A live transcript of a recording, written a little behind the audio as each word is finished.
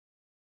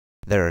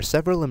There are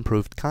several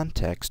improved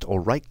context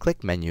or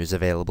right-click menus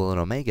available in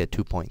Omega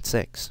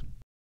 2.6.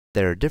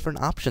 There are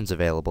different options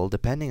available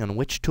depending on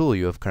which tool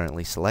you have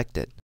currently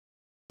selected.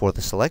 For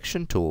the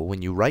Selection tool,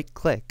 when you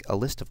right-click, a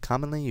list of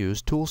commonly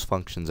used tools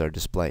functions are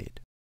displayed.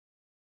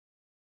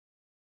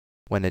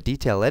 When a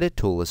Detail Edit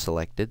tool is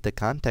selected, the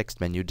context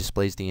menu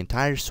displays the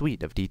entire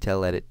suite of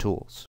Detail Edit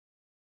tools.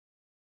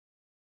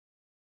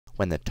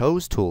 When the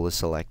Toes tool is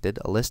selected,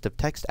 a list of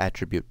text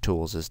attribute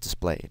tools is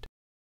displayed.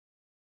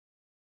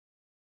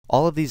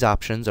 All of these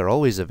options are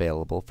always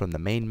available from the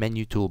main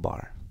menu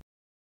toolbar.